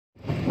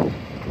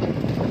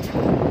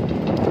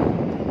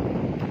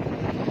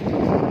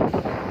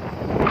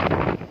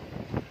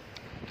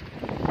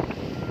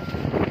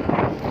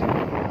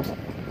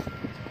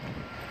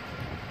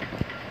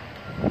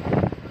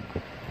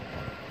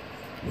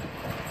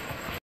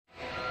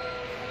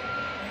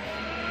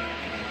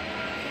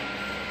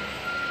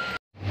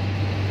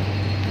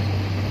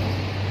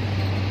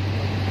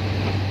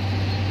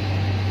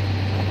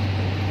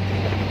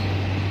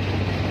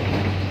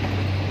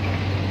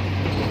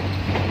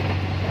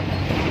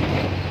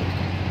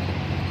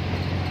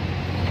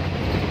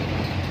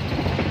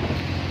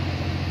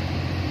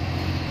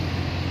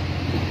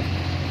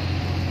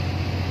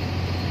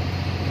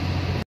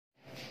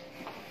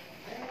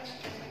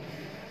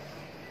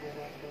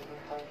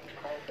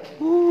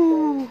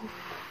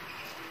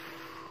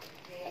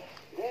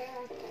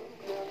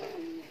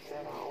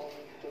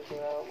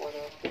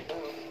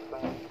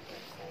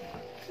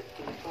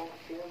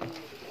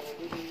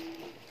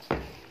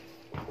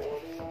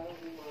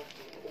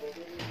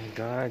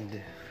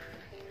god.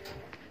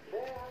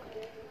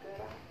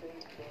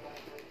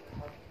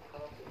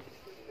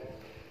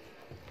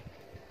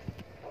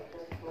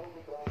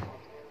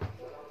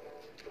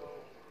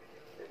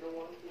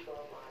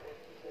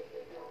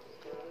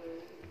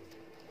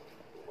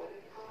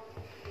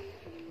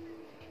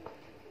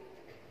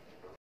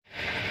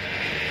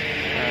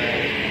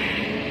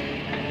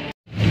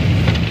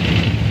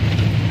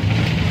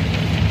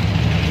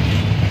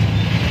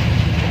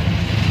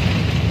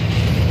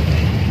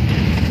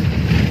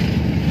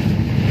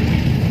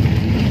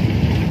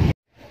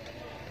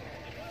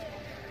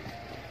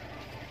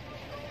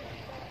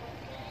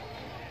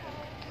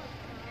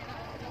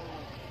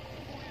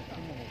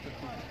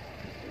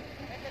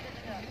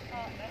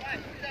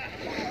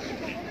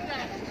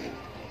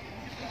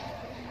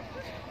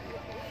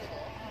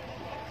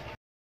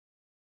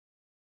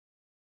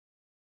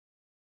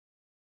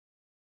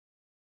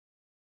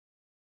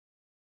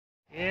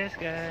 Yes,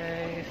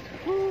 guys.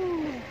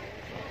 Woo!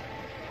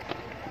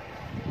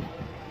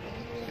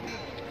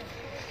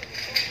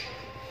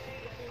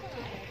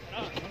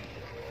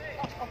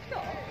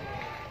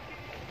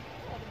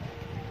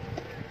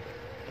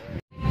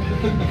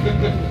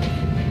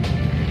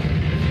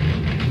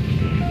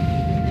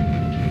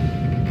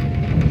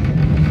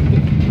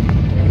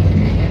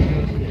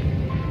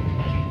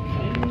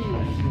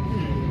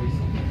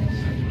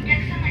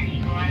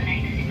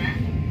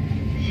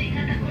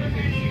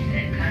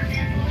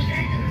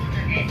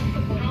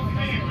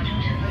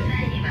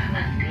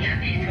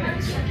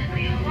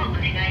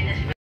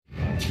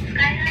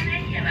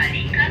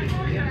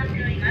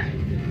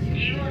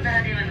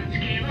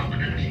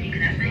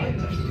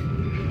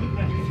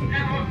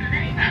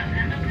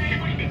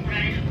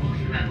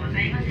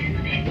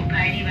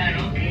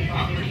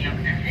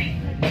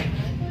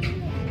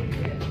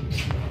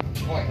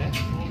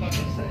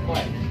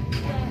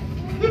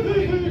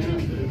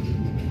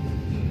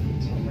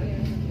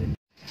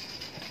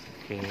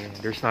 Okay,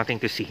 there's nothing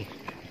to see.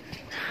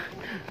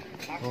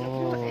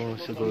 Oh,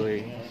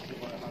 sugoi.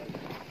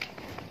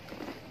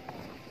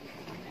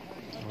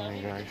 Oh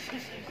my gosh.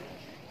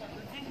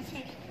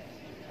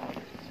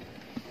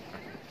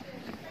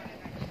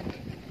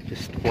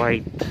 Just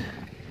white.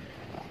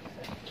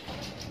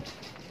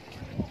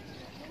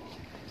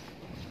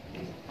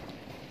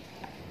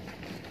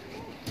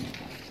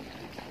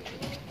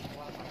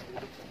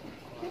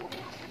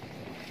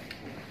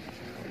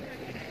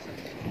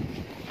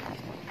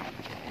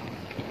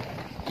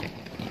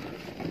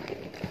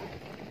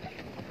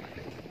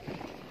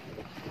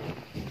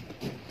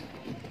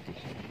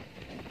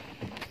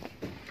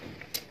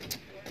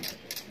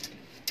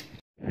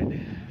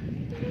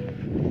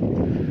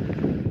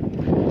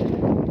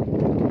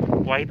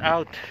 White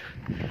out.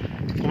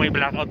 Kung may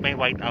blackout, may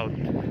white out.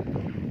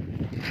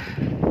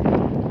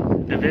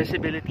 The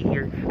visibility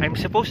here, I'm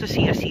supposed to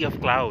see a sea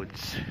of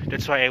clouds.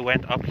 That's why I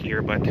went up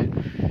here, but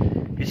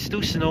it's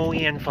too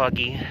snowy and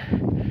foggy,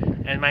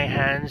 and my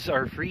hands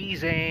are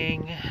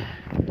freezing.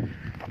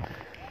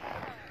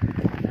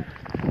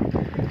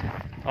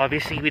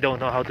 Obviously, we don't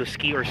know how to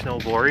ski or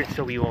snowboard,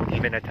 so we won't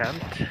even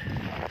attempt.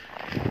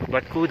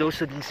 But kudos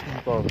to these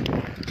people.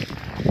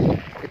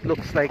 It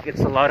looks like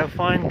it's a lot of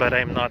fun, but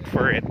I'm not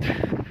for it.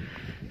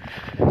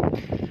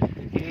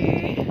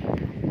 Okay.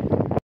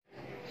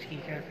 Ski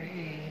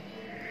cafe.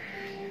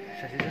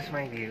 So this is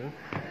my view.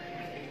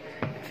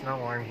 It's not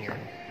warm here.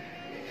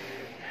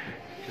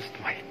 Just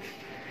white.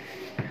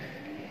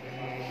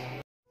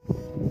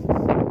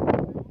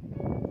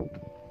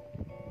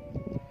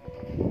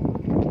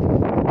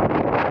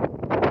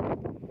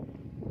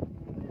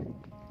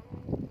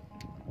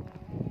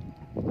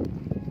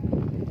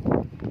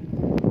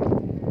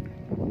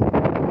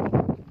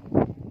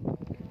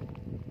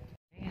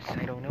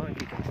 I don't know if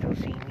you can still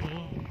see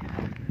me.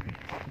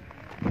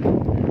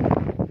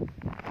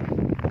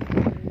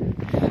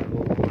 So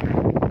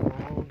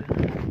cold.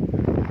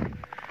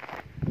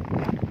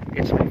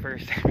 It's my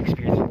first time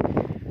experiencing.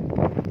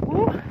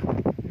 Woo!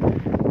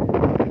 First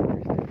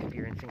time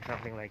experiencing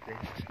something like this.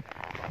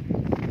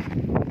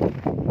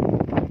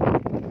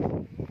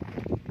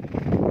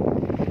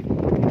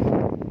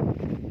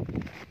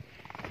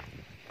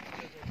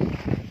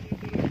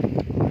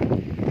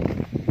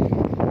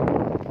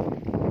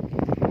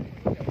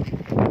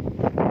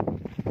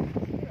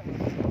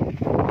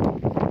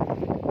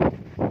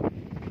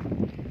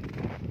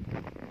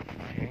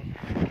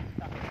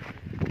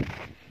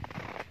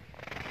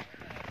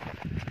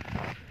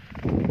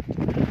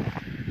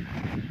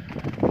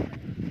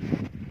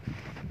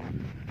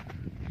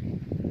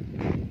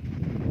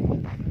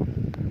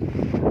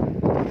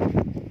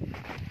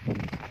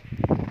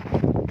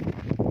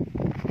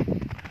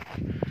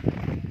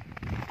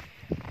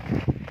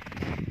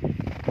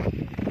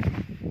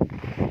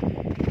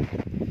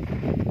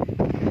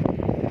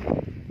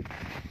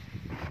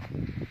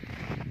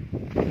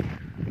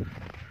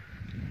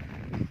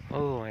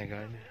 Oh my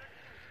god.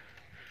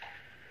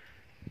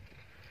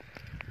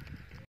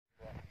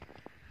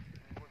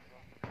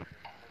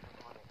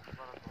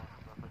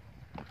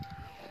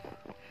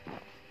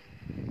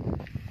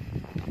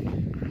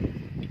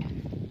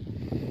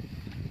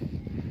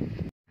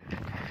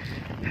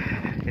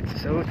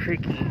 So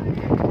tricky.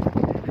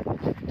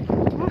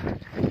 Woo.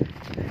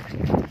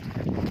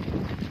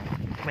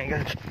 Oh my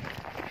gosh.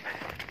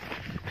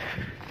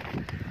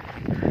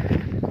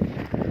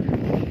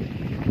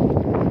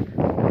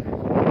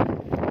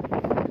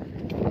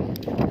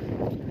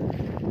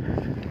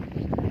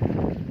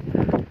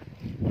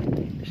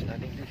 There's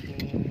nothing to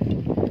see.